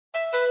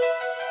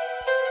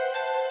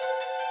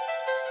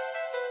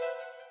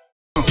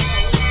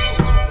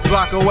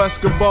Blaq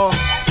Escobar.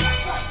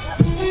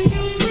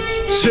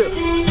 Chip,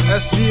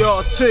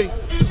 SCRT.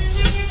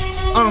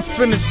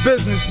 Unfinished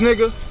business,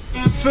 nigga.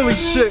 Philly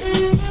shit.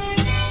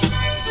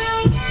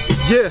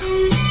 Yeah.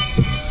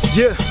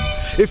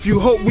 If you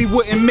hope we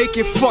wouldn't make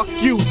it, fuck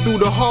you. Through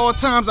the hard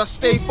times I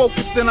stay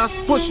focused and I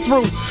push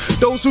through.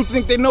 Those who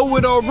think they know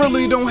it all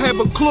really don't have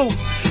a clue.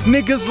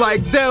 Niggas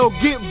like Dell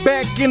get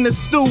back in the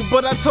stew,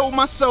 but I told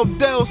myself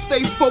Dell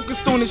stay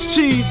focused on his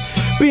cheese.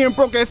 Being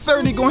broke at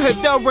 30 gon'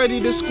 have Dell ready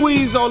to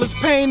squeeze all this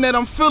pain that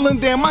I'm feeling.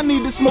 Damn, I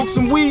need to smoke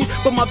some weed,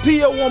 but my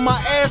P.O. on my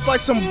ass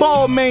like some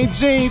Balmain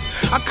jeans.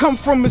 I come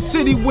from a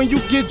city when you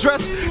get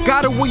dressed,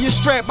 gotta wear your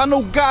strap. I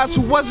know guys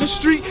who wasn't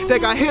street that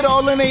got hit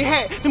all in they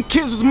hat. Them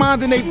kids was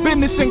minding they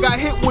business and got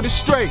hit with a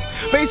stray.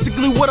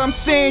 Basically what I'm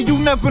saying, you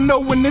never know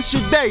when it's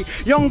your day.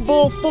 Young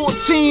boy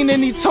 14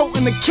 and he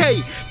toting the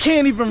K.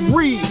 Can't even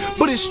read,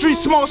 but his street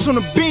smarts on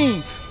the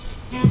beam.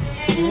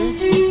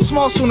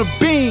 Smarts on the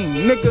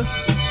beam, nigga.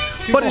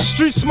 But the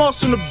street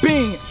smarts on the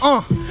beam,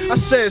 I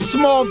said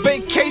small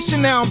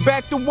vacation, now I'm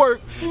back to work.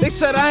 They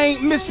said I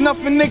ain't missed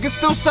nothing, niggas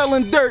still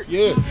selling dirt.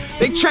 Yeah.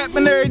 They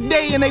trapping every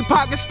day and they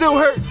pockets still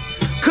hurt.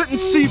 Couldn't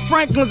see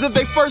Franklin's if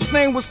they first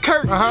name was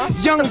Kurt.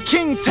 Young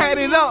King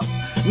tatted up,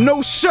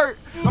 no shirt.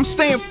 I'm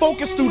staying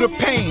focused through the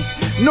pain,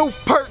 no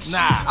perks.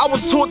 I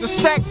was taught to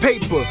stack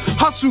paper,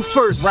 hustle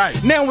first.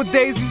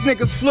 Nowadays these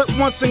niggas flip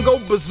once and go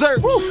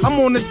berserk. I'm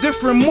on a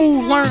different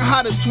mood, learn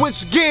how to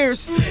switch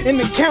gears. In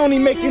the county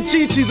making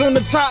chi-chis on the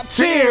top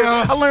tier.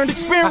 I learned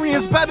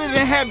experience better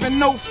than having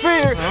no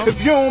fear. If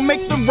you don't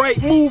make the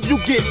right move, you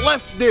get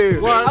left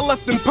there. I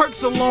left them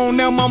perks alone,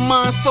 now my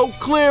mind's so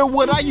clear.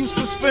 What I used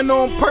to spend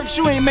on perks,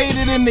 you ain't made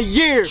it in a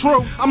year.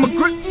 True. I'm a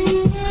grit,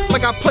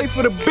 like I play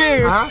for the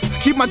Bears.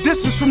 Keep my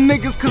distance from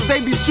niggas cause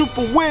they be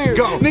super weird.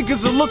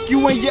 Niggas will look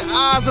you in your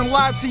eyes and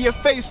lie to your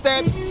face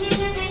that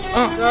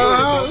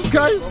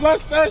okay,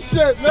 bless that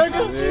shit,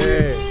 nigga.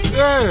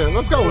 Yeah,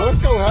 let's go, Hash.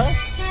 Come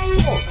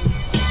on.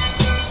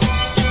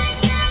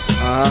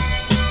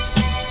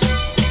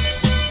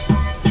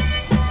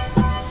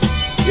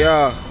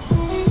 Yeah.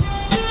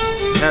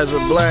 As a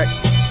Blaq.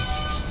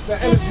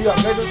 That energy up,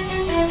 nigga.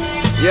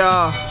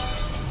 Yeah.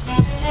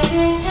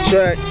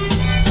 Check.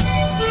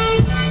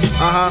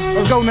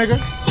 Let's go, nigga.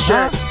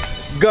 Check.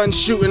 Gun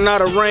shooting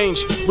out of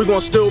range. We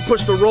gon' still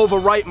push the rover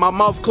right, my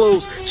mouth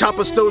closed.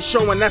 Chopper still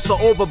showing that's an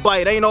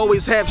overbite. Ain't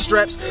always half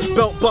straps.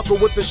 Belt buckle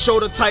with the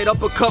shoulder tight.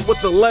 Uppercut with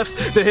the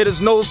left. The hit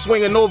his nose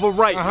swinging over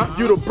right.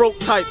 You the broke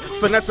type.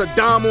 Finesse a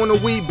dime on a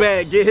weed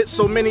bag. Get hit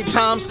so many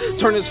times,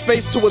 turn his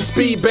face to a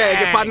speed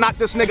bag. If I knock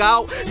this nigga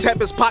out, tap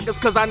his pockets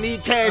cause I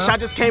need cash. I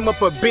just came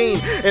up a bean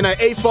and an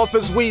eighth off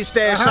his weed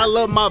stash. I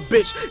love my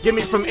bitch. Get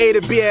me from A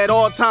to B at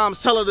all times.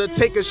 Tell her to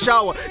take a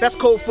shower. That's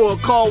code for a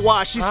car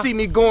wash. She see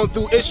me going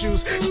through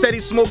issues. Steady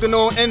smoking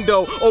on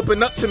endo,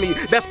 open up to me.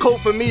 That's code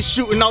for me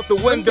shooting out the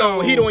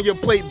window. Heat on your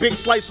plate, big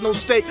slice, no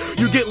steak.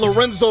 You get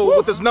Lorenzo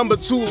with his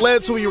 #2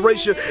 lead to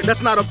erase you.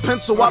 That's not a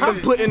pencil. I've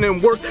been putting in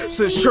work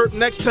since Chirp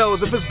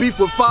Nextels. If it's beef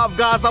with 5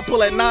 guys, I pull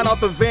that 9 out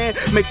the van,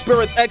 make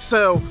spirits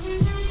exhale.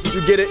 You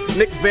get it?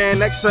 Nick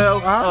Van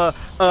XL.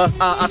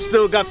 I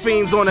still got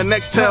fiends on the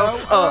next tail.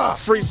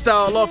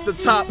 Freestyle off the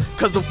top,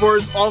 cause the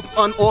words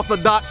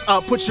unorthodox.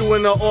 I'll put you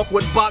in an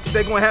awkward box.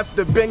 They gonna have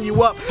to bend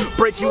you up,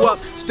 break you up.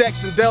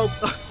 Stacks and Dell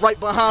right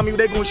behind me,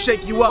 they gonna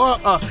shake you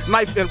up.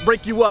 Knife and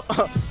break you up.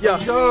 Yeah,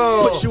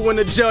 put you in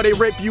the jail, they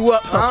rape you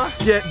up.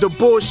 Yeah, the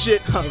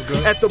bullshit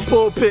at the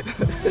pulpit.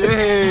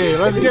 Hey,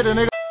 let's get it,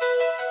 nigga.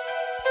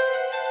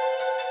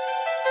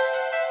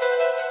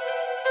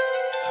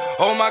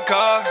 Oh my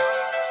God.